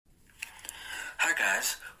Hi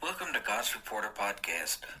guys, welcome to God's Reporter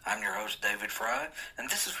Podcast. I'm your host David Fry, and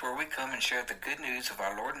this is where we come and share the good news of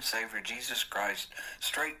our Lord and Savior Jesus Christ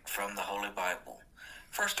straight from the Holy Bible.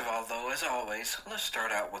 First of all though, as always, let's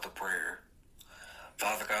start out with a prayer.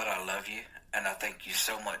 Father God, I love you, and I thank you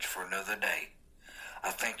so much for another day. I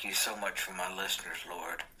thank you so much for my listeners,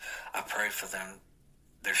 Lord. I pray for them,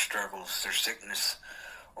 their struggles, their sickness,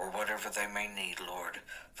 or whatever they may need, Lord.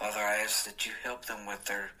 Father, I ask that you help them with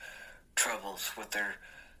their troubles, with their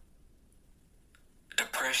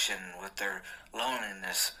depression, with their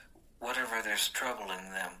loneliness, whatever is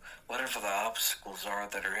troubling them, whatever the obstacles are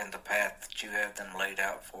that are in the path that you have them laid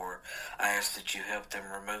out for. I ask that you help them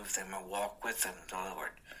remove them and walk with them,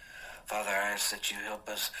 Lord. Father, I ask that you help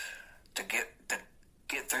us to get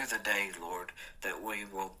through the day, Lord, that we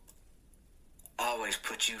will always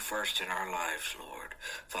put you first in our lives, Lord.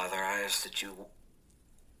 Father, I ask that you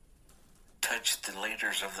touch the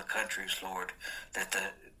leaders of the countries, Lord, that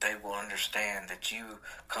they will understand that you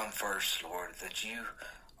come first, Lord, that you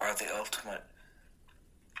are the ultimate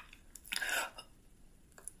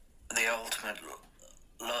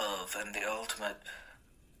love and the ultimate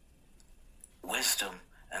wisdom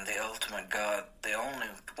and the ultimate God, the only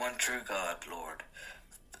one true God, Lord.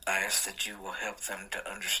 I ask that you will help them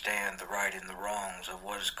to understand the right and the wrongs of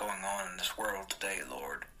what is going on in this world today,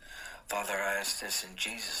 Lord. Father, I ask this in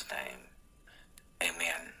Jesus' name.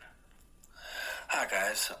 Amen. Hi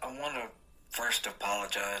guys, I want to first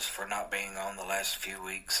apologize for not being on the last few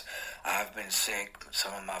weeks. I've been sick.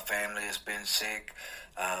 Some of my family has been sick.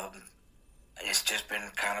 It's just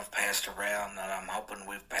been kind of passed around, and I'm hoping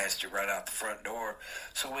we've passed it right out the front door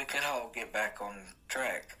so we can all get back on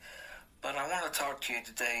track. But I want to talk to you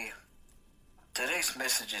today. Today's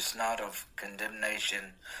message is not of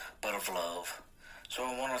condemnation, but of love. So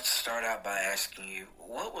I want to start out by asking you,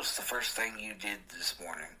 what was the first thing you did this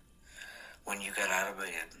morning when you got out of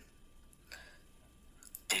bed?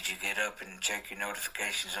 Did you get up and check your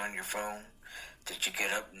notifications on your phone? Did you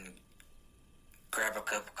get up and grab a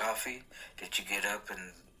cup of coffee? Did you get up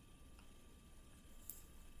and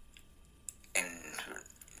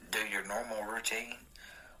do your normal routine?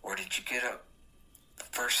 Or did you get up the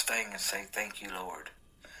first thing and say, thank you, Lord.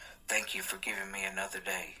 Thank you for giving me another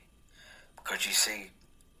day. Because you see,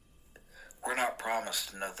 we're not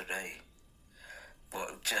promised another day.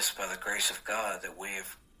 But just by the grace of God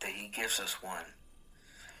that He gives us one.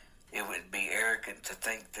 It would be arrogant to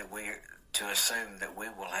think to assume that we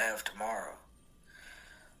will have tomorrow.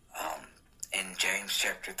 In James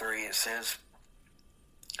chapter 3 it says,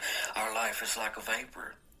 our life is like a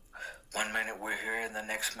vapor. 1 minute we're here and the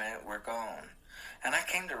next minute we're gone. And I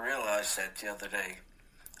came to realize that the other day.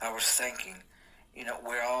 I was thinking,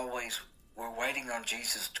 we're waiting on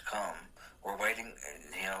Jesus to come. We're waiting,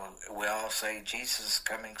 we all say Jesus is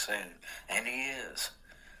coming soon. And He is.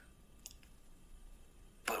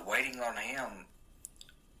 But waiting on Him,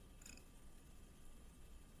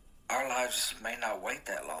 our lives may not wait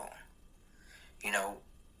that long.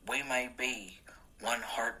 We may be one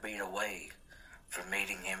heartbeat away from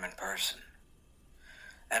meeting Him in person.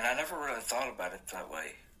 And I never really thought about it that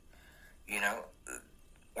way.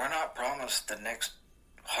 We're not promised the next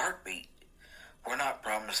heartbeat. We're not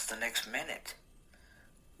promised the next minute.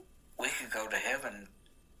 We could go to heaven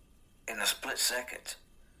in a split second.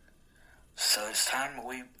 So isn't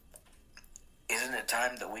it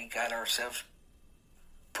time that we got ourselves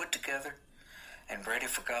put together and ready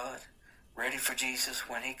for God? Ready for Jesus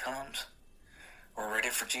when He comes? Or ready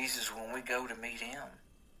for Jesus when we go to meet Him?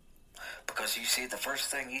 Because you see, the first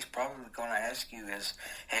thing He's probably going to ask you is,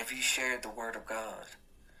 have you shared the Word of God?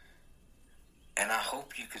 And I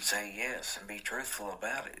hope you can say yes and be truthful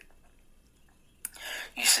about it.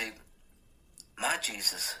 You see, my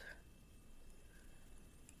Jesus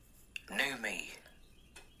knew me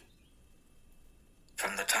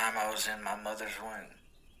from the time I was in my mother's womb.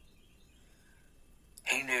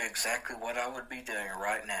 He knew exactly what I would be doing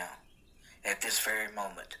right now, at this very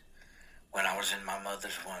moment, when I was in my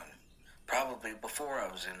mother's womb. Probably before I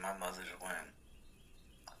was in my mother's womb.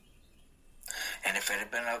 And if it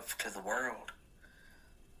had been up to the world,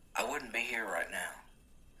 I wouldn't be here right now.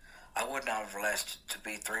 I would not have lasted to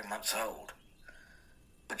be 3 months old.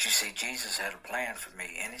 But you see, Jesus had a plan for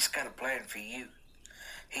me, and He's got a plan for you.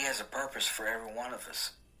 He has a purpose for every one of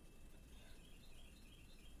us.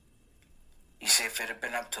 You see, if it had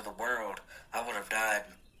been up to the world, I would have died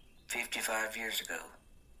 55 years ago.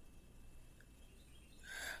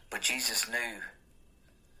 But Jesus knew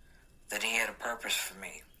that He had a purpose for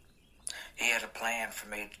me. He had a plan for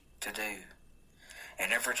me to do.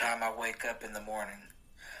 And every time I wake up in the morning,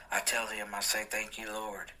 I tell Him, I say, thank you,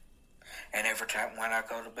 Lord. And every time when I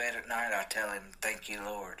go to bed at night, I tell him, thank you,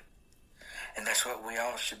 Lord. And that's what we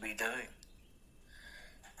all should be doing.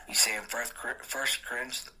 You see in 1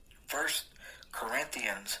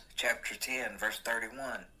 Corinthians chapter 10, verse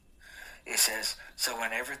 31, it says, so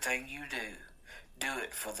in everything you do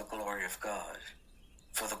it for the glory of God,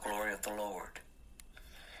 for the glory of the Lord.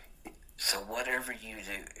 So whatever you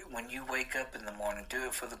do, when you wake up in the morning, do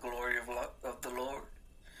it for the glory of the Lord.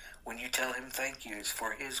 When you tell him thank you, it's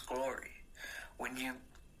for his glory. When you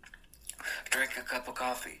drink a cup of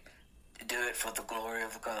coffee, do it for the glory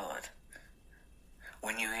of God.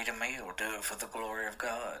 When you eat a meal, do it for the glory of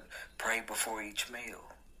God. Pray before each meal.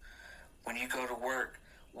 When you go to work,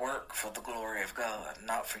 work for the glory of God,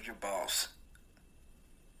 not for your boss.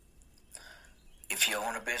 If you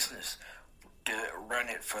own a business, run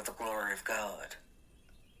it for the glory of God.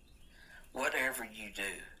 Whatever you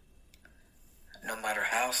do, no matter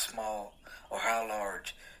how small or how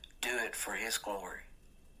large, do it for his glory.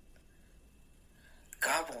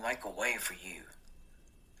 God will make a way for you.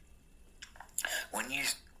 When you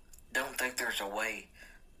don't think there's a way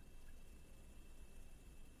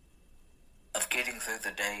of getting through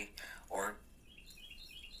the day or,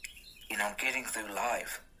 getting through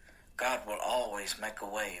life, God will always make a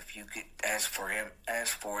way if you ask for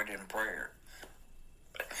it in prayer.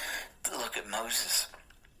 Look at Moses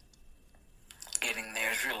getting the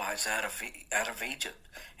Israelites out of Egypt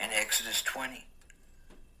in Exodus 20.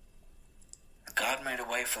 God made a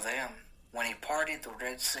way for them when he parted the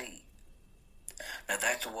Red Sea. Now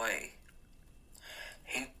that's a way.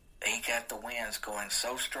 He got the winds going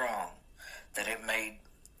so strong that it made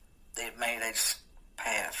a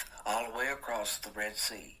path all the way across the Red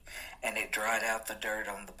Sea, and it dried out the dirt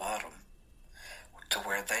on the bottom to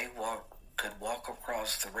where they could walk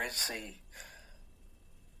across the Red Sea,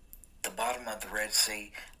 the bottom of the Red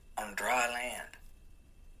Sea, on dry land.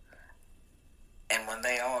 And when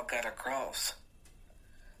they all got across,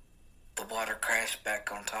 the water crashed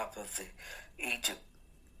back on top of the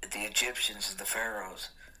Egyptians and the Pharaohs.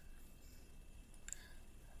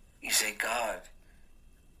 You see, God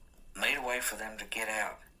made a way for them to get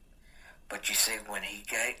out. But you see,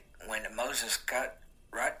 when Moses got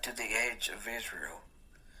right to the edge of Israel,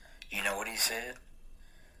 you know what he said?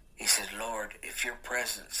 He said, Lord, if your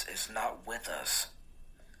presence is not with us,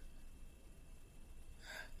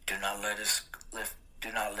 do not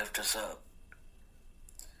lift us up.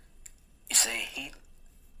 You see,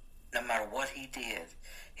 no matter what he did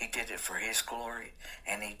it for his glory,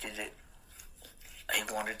 and he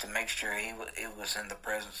wanted to make sure it was in the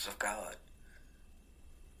presence of God.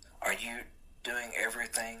 Are you doing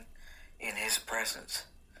everything in his presence?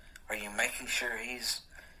 Are you making sure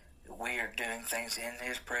we are doing things in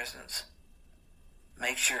his presence?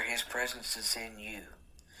 Make sure his presence is in you.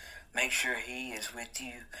 Make sure he is with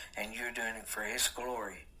you and you're doing it for his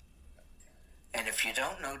glory. And if you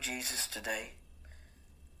don't know Jesus today,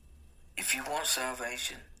 if you want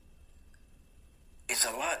salvation, it's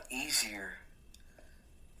a lot easier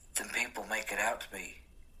than people make it out to be.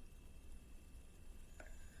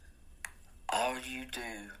 All you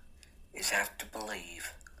do is have to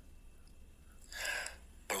believe.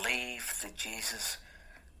 Believe that Jesus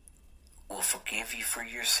will forgive you for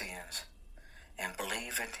your sins, and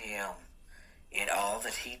believe in him in all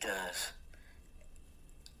that he does.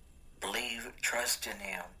 Trust in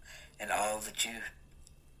him in all that you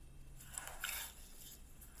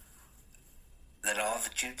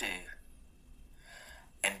do,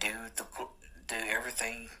 and do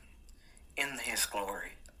everything in his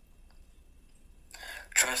glory.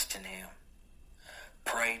 Trust in him.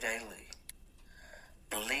 Pray daily.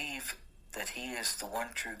 Believe that he is the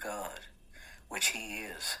one true God, which he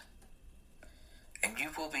is. And you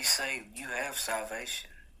will be saved. You have salvation.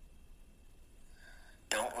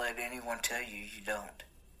 Don't let anyone tell you you don't.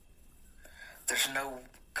 There's no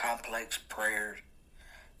complex prayer.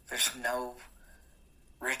 There's no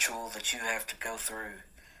ritual that you have to go through.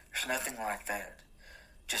 There's nothing like that.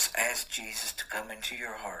 Just ask Jesus to come into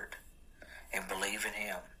your heart and believe in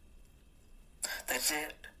him. That's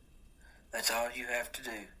it. That's all you have to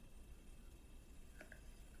do.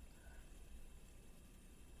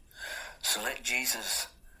 So let Jesus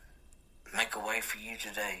make a way for you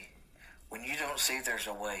today. When you don't see there's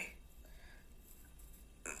a way,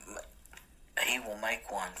 he will make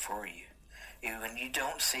one for you. When you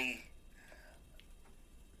don't see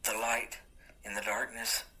the light in the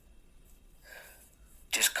darkness,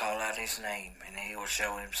 just call out his name and he will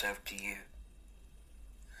show himself to you.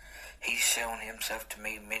 He's shown himself to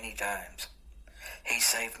me many times. He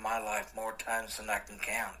saved my life more times than I can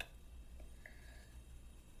count.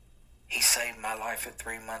 He saved my life at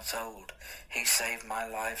 3 months old. He saved my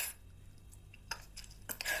life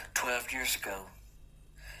 12 years ago.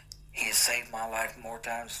 He has saved my life more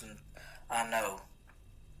times than I know.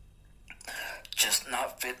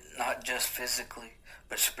 Not just physically,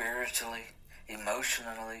 but spiritually,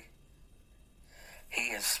 emotionally.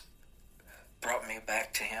 He has brought me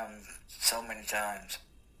back to him so many times.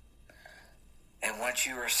 And once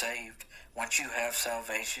you are saved, once you have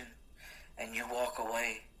salvation, and you walk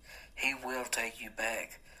away, he will take you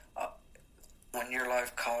back. When your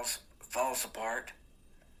life falls apart,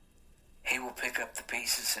 he will pick up the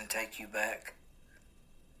pieces and take you back.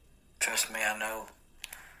 Trust me, I know.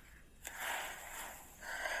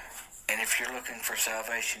 And if you're looking for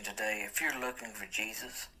salvation today, if you're looking for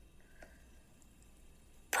Jesus,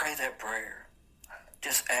 pray that prayer.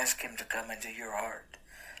 Just ask him to come into your heart.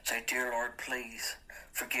 Say, "Dear Lord, please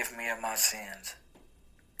forgive me of my sins.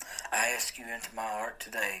 I ask you into my heart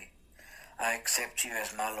today. I accept you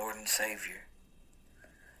as my Lord and Savior."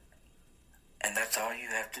 And that's all you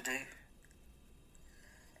have to do.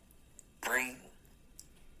 Bring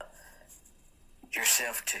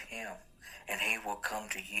yourself to him, and he will come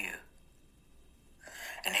to you.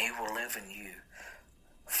 And he will live in you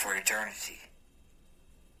for eternity.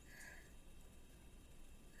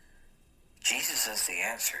 Jesus is the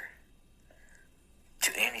answer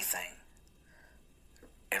to anything.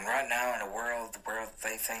 And right now in the world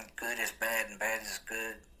they think good is bad and bad is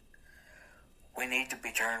good. We need to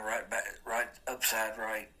be turned right upside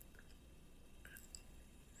right.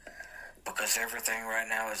 Because everything right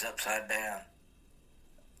now is upside down.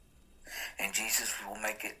 And Jesus will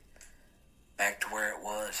make it back to where it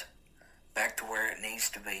was, back to where it needs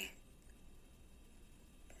to be.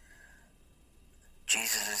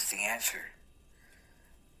 Jesus is the answer.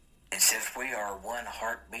 And since we are one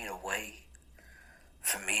heartbeat away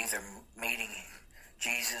from either meeting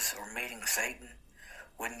Jesus or meeting Satan,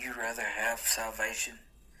 wouldn't you rather have salvation?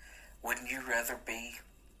 Wouldn't you rather be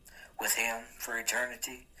with him for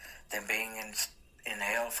eternity than being in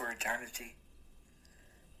hell for eternity?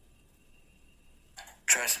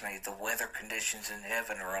 Trust me, the weather conditions in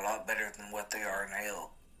heaven are a lot better than what they are in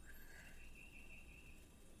hell.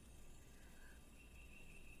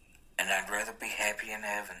 And I'd rather be happy in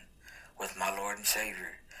heaven with my Lord and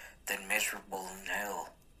Savior than miserable in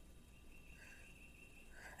hell.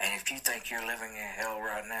 And if you think you're living in hell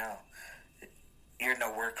right now, you're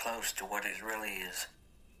nowhere close to what it really is.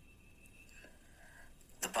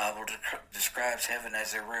 The Bible describes heaven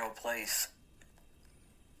as a real place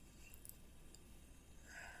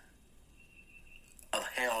of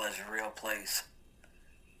hell as a real place.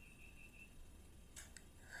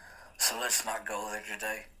 So let's not go there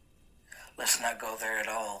today. Let's not go there at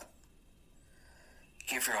all.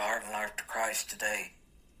 Give your heart and life to Christ today.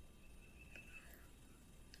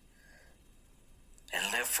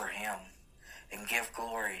 And live for him. And give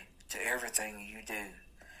glory to everything you do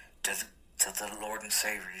to the Lord and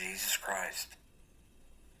Savior Jesus Christ.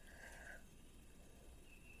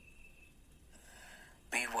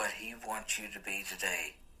 Be what he wants you to be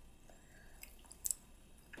today.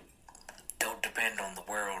 Don't depend on the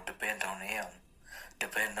world. Depend on him.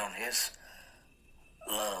 Depend on his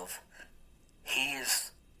love. He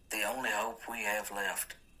is the only hope we have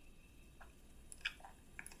left.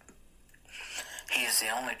 He is the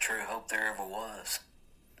only true hope there ever was.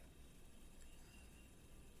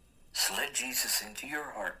 So let Jesus into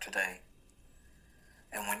your heart today.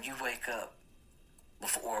 And when you wake up,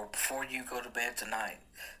 before you go to bed tonight,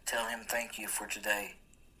 tell him thank you for today.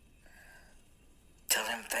 Tell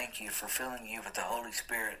him thank you for filling you with the Holy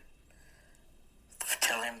Spirit.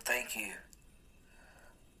 Tell him thank you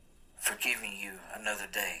for giving you another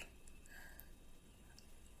day.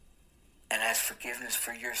 And ask forgiveness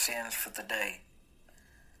for your sins for the day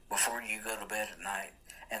before you go to bed at night.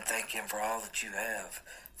 And thank him for all that you have.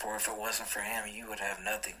 For if it wasn't for him, you would have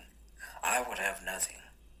nothing. I would have nothing.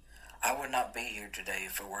 I would not be here today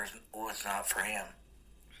if it was not for him.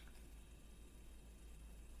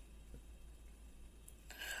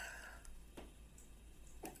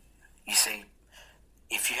 You see,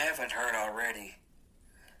 if you haven't heard already,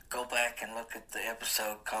 go back and look at the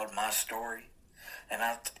episode called My Story, and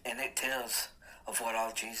it tells of what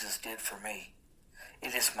all Jesus did for me.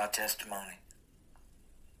 It is my testimony.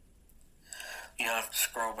 You'll have to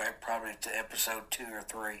scroll back probably to episode 2 or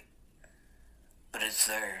 3, but it's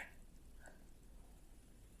there.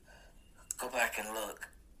 Go back and look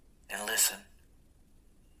and listen.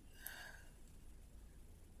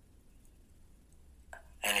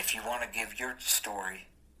 And if you want to give your story,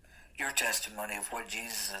 your testimony of what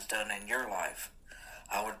Jesus has done in your life,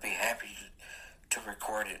 I would be happy to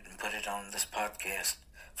record it and put it on this podcast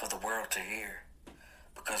for the world to hear.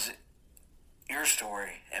 Because your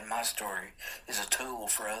story and my story is a tool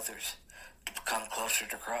for others to become closer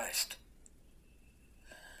to Christ.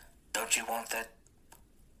 Don't you want that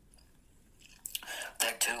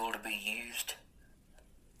tool to be used?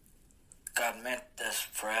 God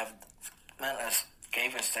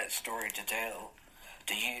gave us that story to tell,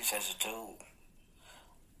 to use as a tool,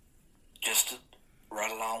 just to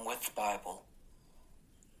right along with the Bible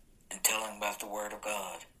and telling about the Word of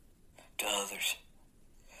God to others.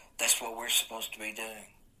 That's what we're supposed to be doing.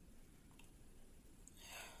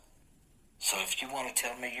 So if you want to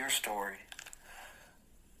tell me your story,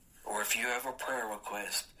 or if you have a prayer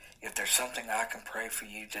request, if there's something I can pray for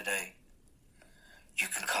you today, you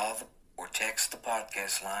can call or text the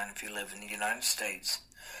podcast line if you live in the United States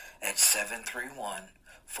at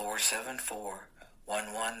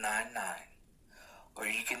 731-474-1199. Or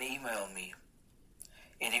you can email me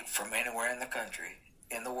from anywhere in the country,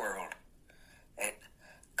 in the world, at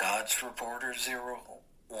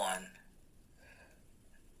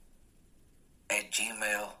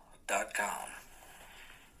godsreporter01@gmail.com.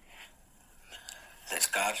 That's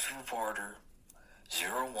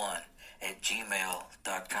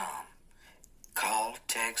godsreporter01@gmail.com. Call,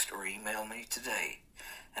 text, or email me today,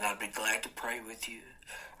 and I'd be glad to pray with you,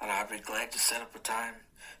 and I'd be glad to set up a time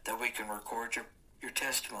that we can record your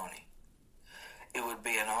testimony. It would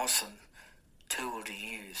be an awesome tool to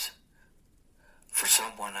use for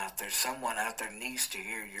someone out there. Someone out there needs to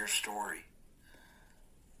hear your story.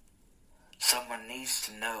 Someone needs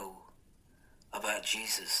to know about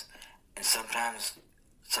Jesus, and sometimes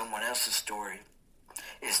someone else's story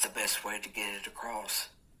is the best way to get it across.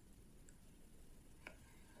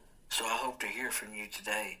 So I hope to hear from you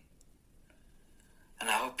today, and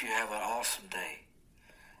I hope you have an awesome day.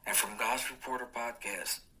 And from God's Reporter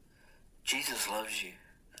Podcast, Jesus loves you.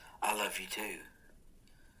 I love you too.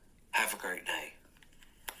 Have a great day.